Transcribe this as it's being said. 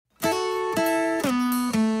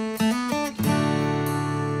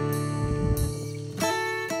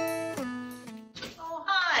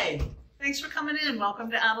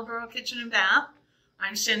welcome to Attleboro Kitchen and Bath.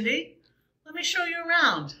 I'm Cindy. Let me show you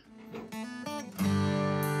around.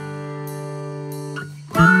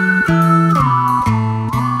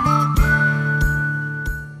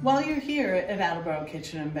 While you're here at Attleboro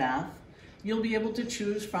Kitchen and Bath, you'll be able to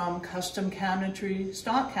choose from custom cabinetry,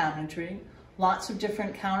 stock cabinetry, lots of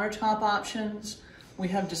different countertop options. We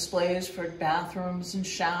have displays for bathrooms and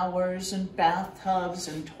showers and bathtubs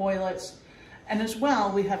and toilets. And as well,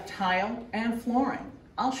 we have tile and flooring.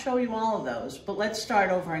 I'll show you all of those, but let's start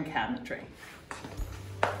over in cabinetry.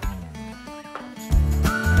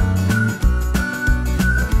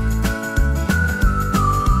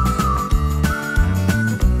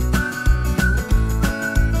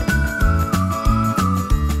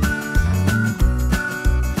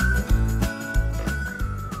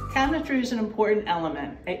 Cabinetry is an important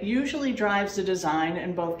element. It usually drives the design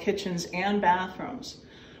in both kitchens and bathrooms.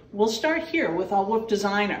 We'll start here with our Woyton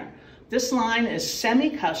designer. This line is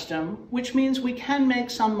semi-custom, which means we can make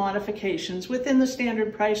some modifications within the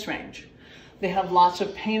standard price range. They have lots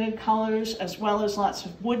of painted colors as well as lots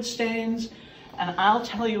of wood stains. And I'll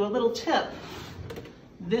tell you a little tip.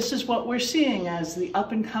 This is what we're seeing as the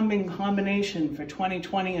up-and-coming combination for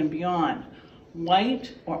 2020 and beyond.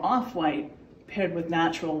 White or off-white paired with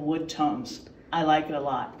natural wood tones. I like it a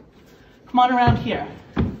lot. Come on around here.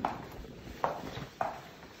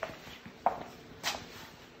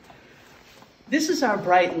 This is our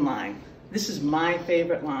Brighton line. This is my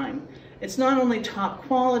favorite line. It's not only top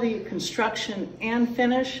quality construction and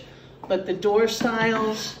finish, but the door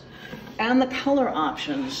styles and the color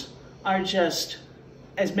options are just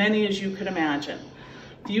as many as you could imagine.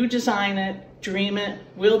 If you design it, dream it,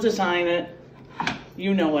 we'll design it,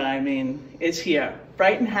 you know what I mean. It's here.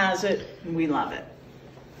 Brighton has it, and we love it.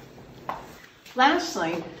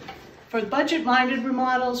 Lastly, for budget-minded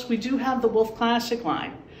remodels, we do have the Wolf Classic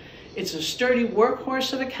line. It's a sturdy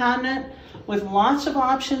workhorse of a cabinet with lots of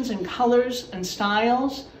options and colors and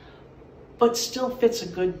styles, but still fits a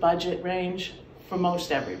good budget range for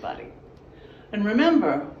most everybody. And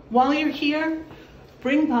remember, while you're here,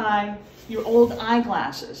 bring by your old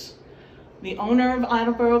eyeglasses. The owner of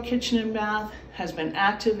Attleboro Kitchen and Bath has been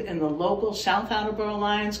active in the local South Attleboro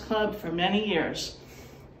Lions Club for many years.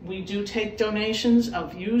 We do take donations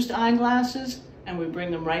of used eyeglasses and we bring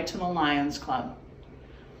them right to the Lions Club.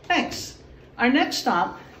 Thanks. Our next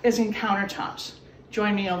stop is in countertops.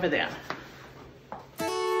 Join me over there.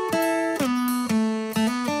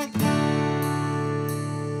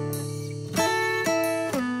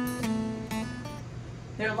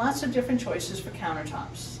 There are lots of different choices for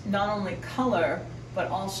countertops, not only color, but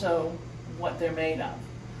also what they're made of.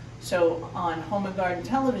 So on Home and Garden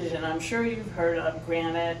Television, I'm sure you've heard of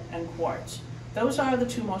granite and quartz. Those are the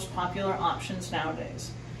two most popular options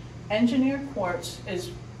nowadays. Engineered quartz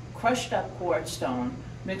is crushed up quartz stone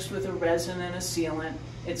mixed with a resin and a sealant.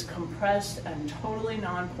 It's compressed and totally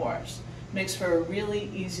non-porous. Makes for a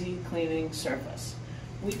really easy cleaning surface.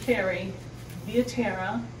 We carry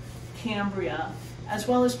Viaterra, Cambria, as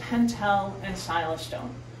well as Pentel and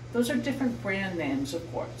Silestone. Those are different brand names of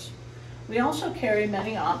quartz. We also carry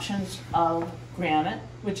many options of granite,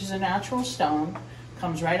 which is a natural stone,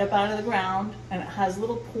 comes right up out of the ground, and it has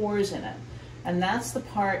little pores in it. And that's the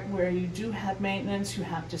part where you do have maintenance, you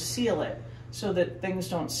have to seal it so that things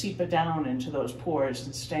don't seep down into those pores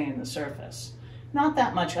and stain the surface. Not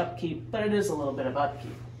that much upkeep, but it is a little bit of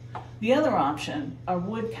upkeep. The other option are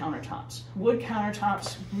wood countertops. Wood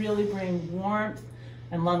countertops really bring warmth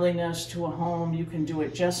and loveliness to a home. You can do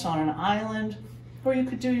it just on an island, or you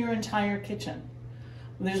could do your entire kitchen.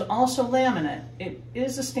 There's also laminate. It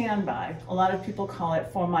is a standby. A lot of people call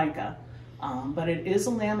it Formica. But it is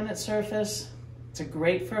a laminate surface. It's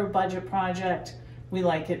great for a budget project. We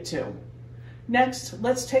like it too. Next,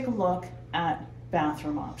 let's take a look at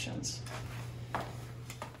bathroom options.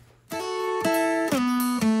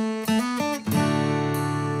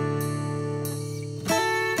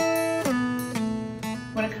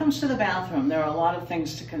 When it comes to the bathroom, there are a lot of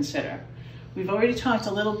things to consider. We've already talked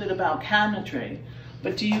a little bit about cabinetry,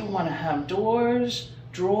 but do you want to have doors,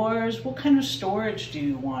 drawers? What kind of storage do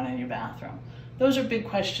you want in your bathroom? Those are big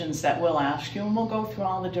questions that we'll ask you, and we'll go through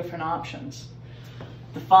all the different options.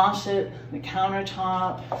 The faucet, the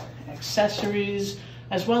countertop, accessories,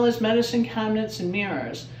 as well as medicine cabinets and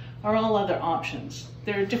mirrors are all other options.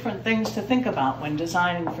 There are different things to think about when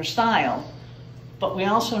designing for style, but we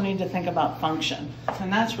also need to think about function,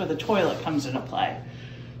 and that's where the toilet comes into play.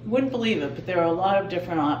 You wouldn't believe it, but there are a lot of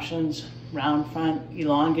different options: round front,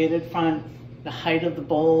 elongated front, the height of the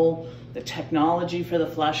bowl, the technology for the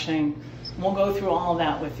flushing. We'll go through all of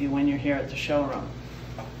that with you when you're here at the showroom.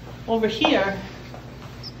 Over here,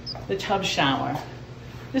 the tub shower.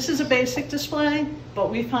 This is a basic display, but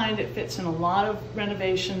we find it fits in a lot of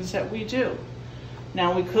renovations that we do.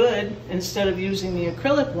 Now we could, instead of using the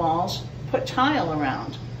acrylic walls, put tile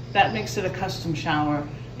around. That makes it a custom shower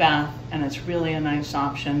bath, and it's really a nice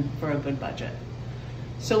option for a good budget.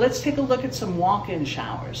 So let's take a look at some walk-in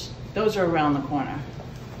showers. Those are around the corner.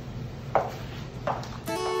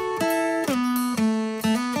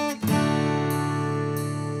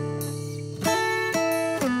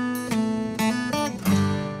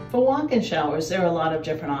 For walk-in showers, there are a lot of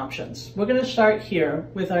different options. We're going to start here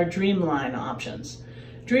with our Dreamline options.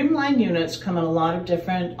 Dreamline units come in a lot of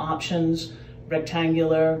different options,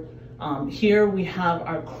 rectangular. Here we have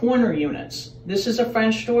our corner units. This is a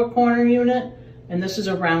French door corner unit, and this is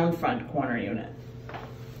a round front corner unit.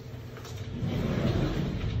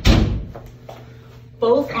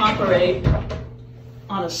 Both operate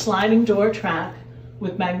on a sliding door track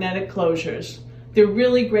with magnetic closures. They're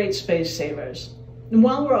really great space savers. And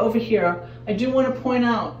while we're over here, I do want to point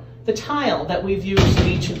out the tile that we've used in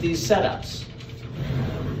each of these setups.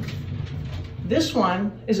 This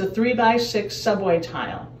one is a 3x6 subway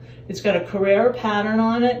tile. It's got a Carrera pattern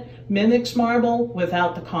on it, mimics marble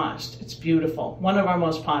without the cost. It's beautiful, one of our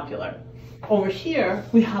most popular. Over here,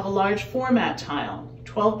 we have a large format tile,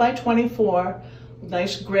 12 by 24,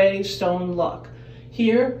 nice gray stone look.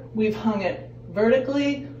 Here, we've hung it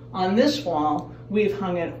vertically. On this wall, we've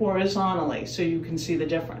hung it horizontally so you can see the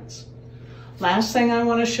difference. Last thing I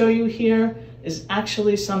want to show you here is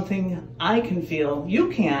actually something I can feel. You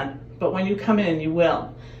can't, but when you come in, you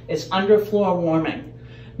will. It's underfloor warming.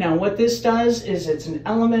 Now what this does is it's an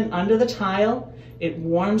element under the tile. It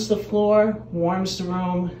warms the floor, warms the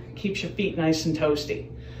room, keeps your feet nice and toasty.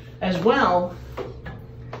 As well,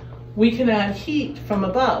 we can add heat from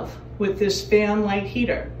above with this fan light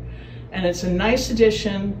heater. And it's a nice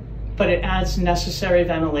addition, but it adds necessary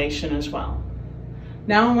ventilation as well.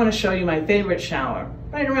 Now I want to show you my favorite shower,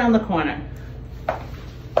 right around the corner.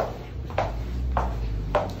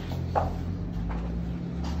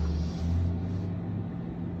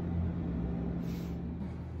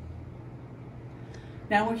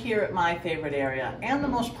 Now we're here at my favorite area and the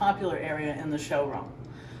most popular area in the showroom.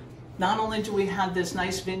 Not only do we have this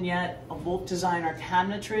nice vignette of Wolf designer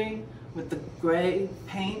cabinetry with the gray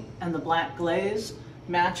paint and the black glaze,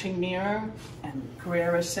 matching mirror and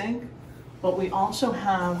Carrera sink, but we also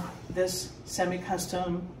have this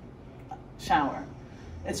semi-custom shower.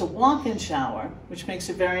 It's a walk-in shower, which makes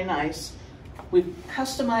it very nice. We've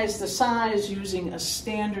customized the size using a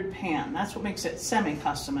standard pan. That's what makes it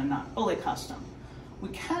semi-custom and not fully custom. We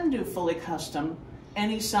can do fully custom,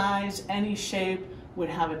 any size, any shape, would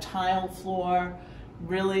have a tile floor,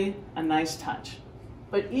 really a nice touch.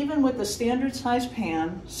 But even with the standard size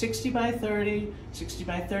pan, 60 by 30, 60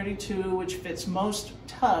 by 32, which fits most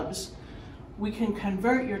tubs, we can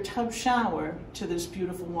convert your tub shower to this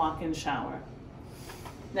beautiful walk-in shower.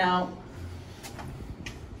 Now,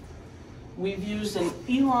 we've used an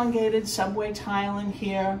elongated subway tile in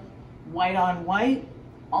here, white on white,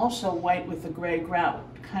 also white with the gray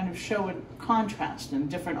grout, to kind of show a contrast and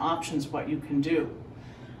different options what you can do.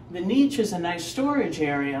 The niche is a nice storage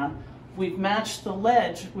area. We've matched the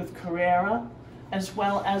ledge with Carrera, as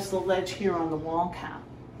well as the ledge here on the wall cap.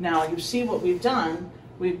 Now you see what we've done.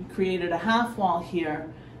 We've created a half wall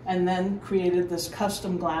here, and then created this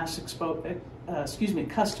custom glass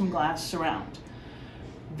custom glass surround.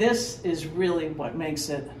 This is really what makes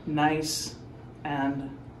it nice and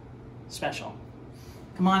special.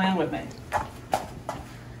 Come on in with me.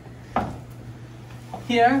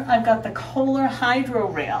 Here I've got the Kohler Hydro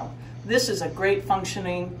Rail. This is a great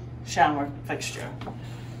functioning shower fixture.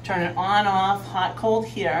 Turn it on, off, hot, cold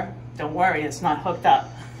here. Don't worry, it's not hooked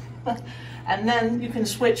up. And then you can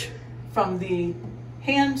switch from the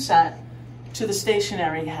handset to the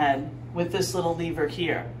stationary head with this little lever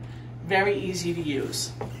here. Very easy to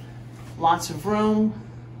use. Lots of room,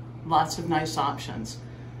 lots of nice options.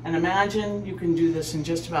 And imagine you can do this in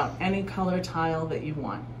just about any color tile that you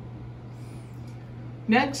want.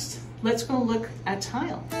 Next, let's go look at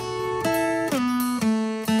tile.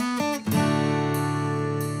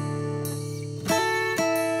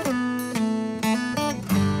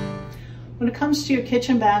 When it comes to your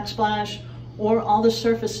kitchen backsplash or all the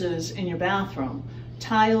surfaces in your bathroom,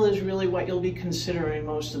 tile is really what you'll be considering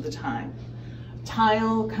most of the time.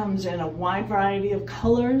 Tile comes in a wide variety of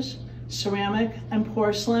colors. Ceramic and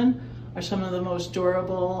porcelain are some of the most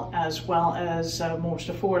durable as well as most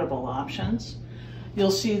affordable options.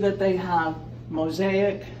 You'll see that they have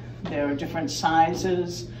mosaic, there are different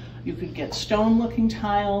sizes. You could get stone looking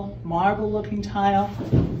tile, marble looking tile.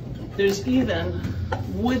 There's even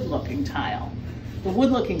wood looking tile. The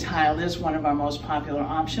wood looking tile is one of our most popular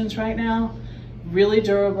options right now. Really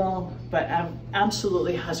durable, but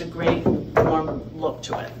absolutely has a great warm look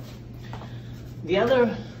to it. The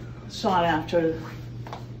other sought after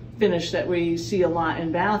finish that we see a lot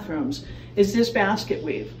in bathrooms is this basket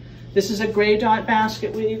weave. This is a gray dot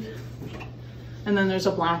basket weave, and then there's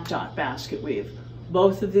a black dot basket weave.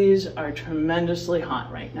 Both of these are tremendously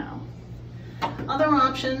hot right now. Other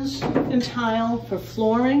options in tile for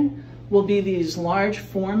flooring will be these large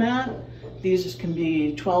format. These can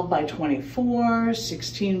be 12 by 24,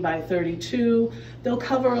 16 by 32. They'll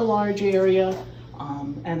cover a large area,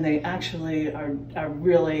 and they actually are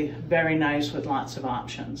really very nice with lots of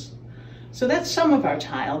options. So that's some of our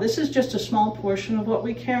tile. This is just a small portion of what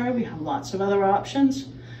we carry. We have lots of other options.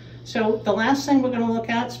 So the last thing we're going to look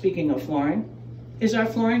at, speaking of flooring, is our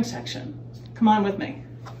flooring section. Come on with me.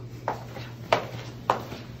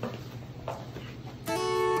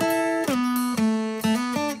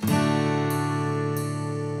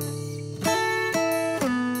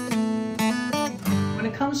 When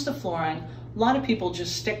it comes to flooring, a lot of people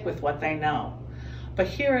just stick with what they know. But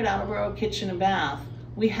here at Attleboro Kitchen and Bath,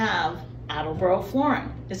 we have Attleboro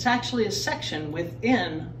flooring. It's actually a section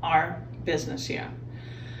within our business here.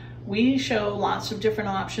 We show lots of different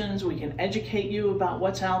options. We can educate you about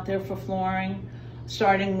what's out there for flooring,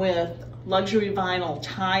 starting with luxury vinyl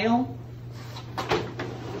tile,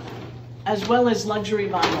 as well as luxury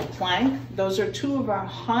vinyl plank. Those are two of our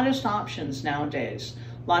hottest options nowadays.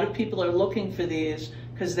 A lot of people are looking for these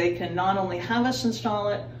because they can not only have us install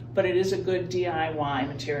it, but it is a good DIY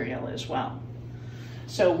material as well.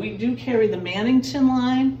 So we do carry the Mannington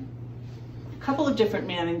line, a couple of different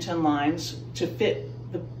Mannington lines to fit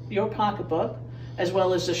your pocketbook, as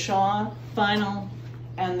well as the Shaw vinyl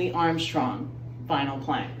and the Armstrong vinyl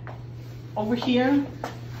plank. Over here,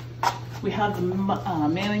 we have the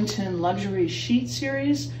Mannington Luxury Sheet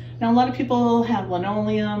Series. Now, a lot of people have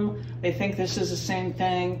linoleum. They think this is the same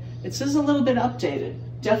thing. This is a little bit updated.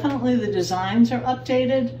 Definitely the designs are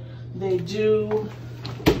updated. They do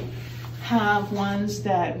have ones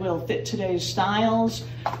that will fit today's styles,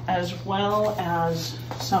 as well as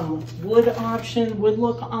some wood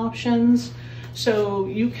look options. So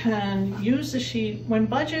you can use the sheet when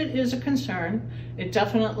budget is a concern. It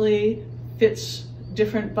definitely fits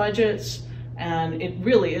different budgets, and it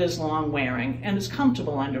really is long wearing, and it's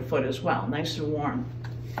comfortable underfoot as well, nice and warm.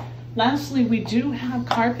 Lastly, we do have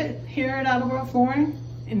carpet here at Attleboro Flooring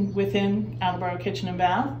within Attleboro Kitchen and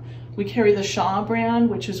Bath. We carry the Shaw brand,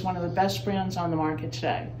 which is one of the best brands on the market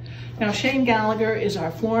today. Now, Shane Gallagher is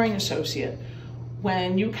our flooring associate.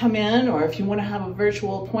 When you come in, or if you want to have a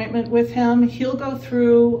virtual appointment with him, he'll go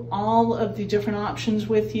through all of the different options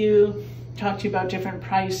with you, talk to you about different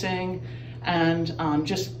pricing, and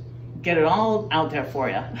just get it all out there for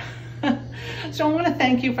you. So I want to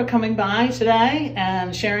thank you for coming by today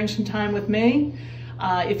and sharing some time with me.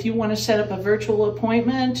 If you want to set up a virtual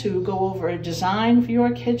appointment to go over a design for your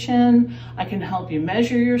kitchen, I can help you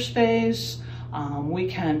measure your space. We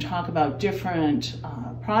can talk about different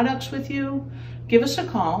products with you. Give us a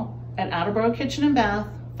call at Attleboro Kitchen and Bath,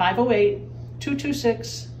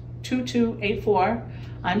 508-226-2284.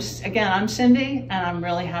 I'm Cindy, and I'm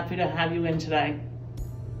really happy to have you in today.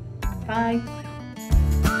 Bye.